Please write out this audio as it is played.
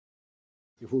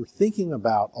If we're thinking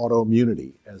about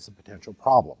autoimmunity as a potential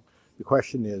problem, the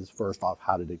question is, first off,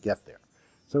 how did it get there?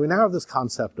 So we now have this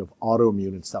concept of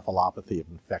autoimmune encephalopathy of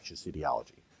infectious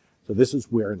etiology. So this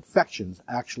is where infections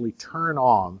actually turn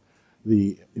on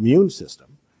the immune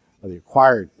system, or the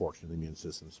acquired portion of the immune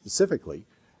system specifically,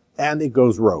 and it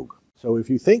goes rogue. So if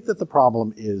you think that the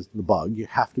problem is the bug, you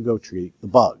have to go treat the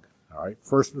bug. All right?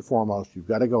 First and foremost, you've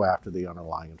got to go after the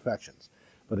underlying infections.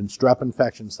 But in strep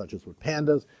infections, such as with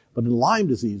pandas, but in Lyme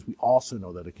disease, we also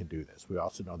know that it can do this. We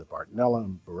also know that Bartonella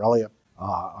and Borrelia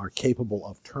are capable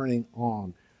of turning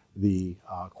on the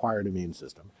acquired immune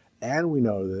system. And we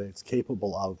know that it's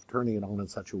capable of turning it on in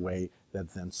such a way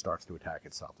that then starts to attack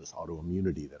itself, this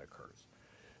autoimmunity that occurs.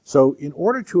 So in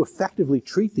order to effectively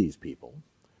treat these people,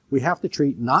 we have to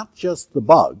treat not just the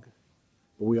bug,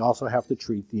 but we also have to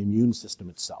treat the immune system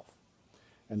itself.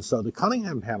 And so the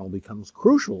Cunningham panel becomes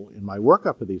crucial in my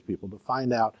workup of these people to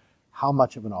find out how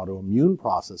much of an autoimmune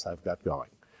process I've got going.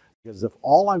 Because if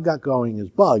all I've got going is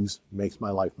bugs, it makes my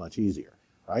life much easier,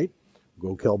 right?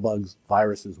 Go kill bugs,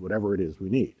 viruses, whatever it is we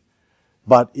need.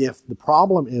 But if the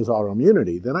problem is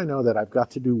autoimmunity, then I know that I've got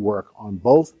to do work on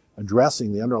both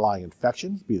addressing the underlying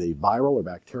infections, be they viral or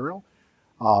bacterial,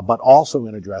 but also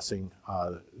in addressing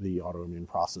the autoimmune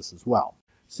process as well.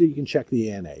 So you can check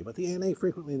the ANA, but the ANA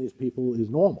frequently in these people is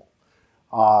normal.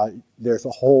 There's a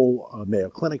whole Mayo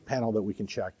Clinic panel that we can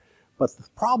check, but the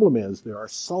problem is there are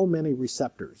so many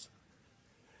receptors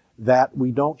that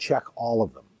we don't check all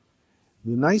of them.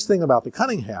 The nice thing about the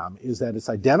Cunningham is that it's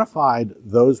identified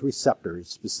those receptors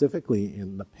specifically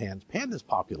in the PANS PANDAS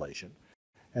population,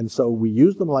 and so we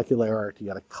use the molecular to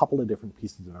get a couple of different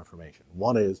pieces of information.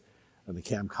 One is the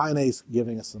CAM kinase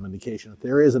giving us some indication that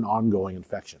there is an ongoing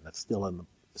infection that's still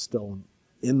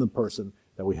in the person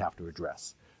that we have to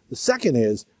address. The second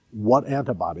is what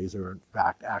antibodies are in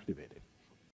fact activated.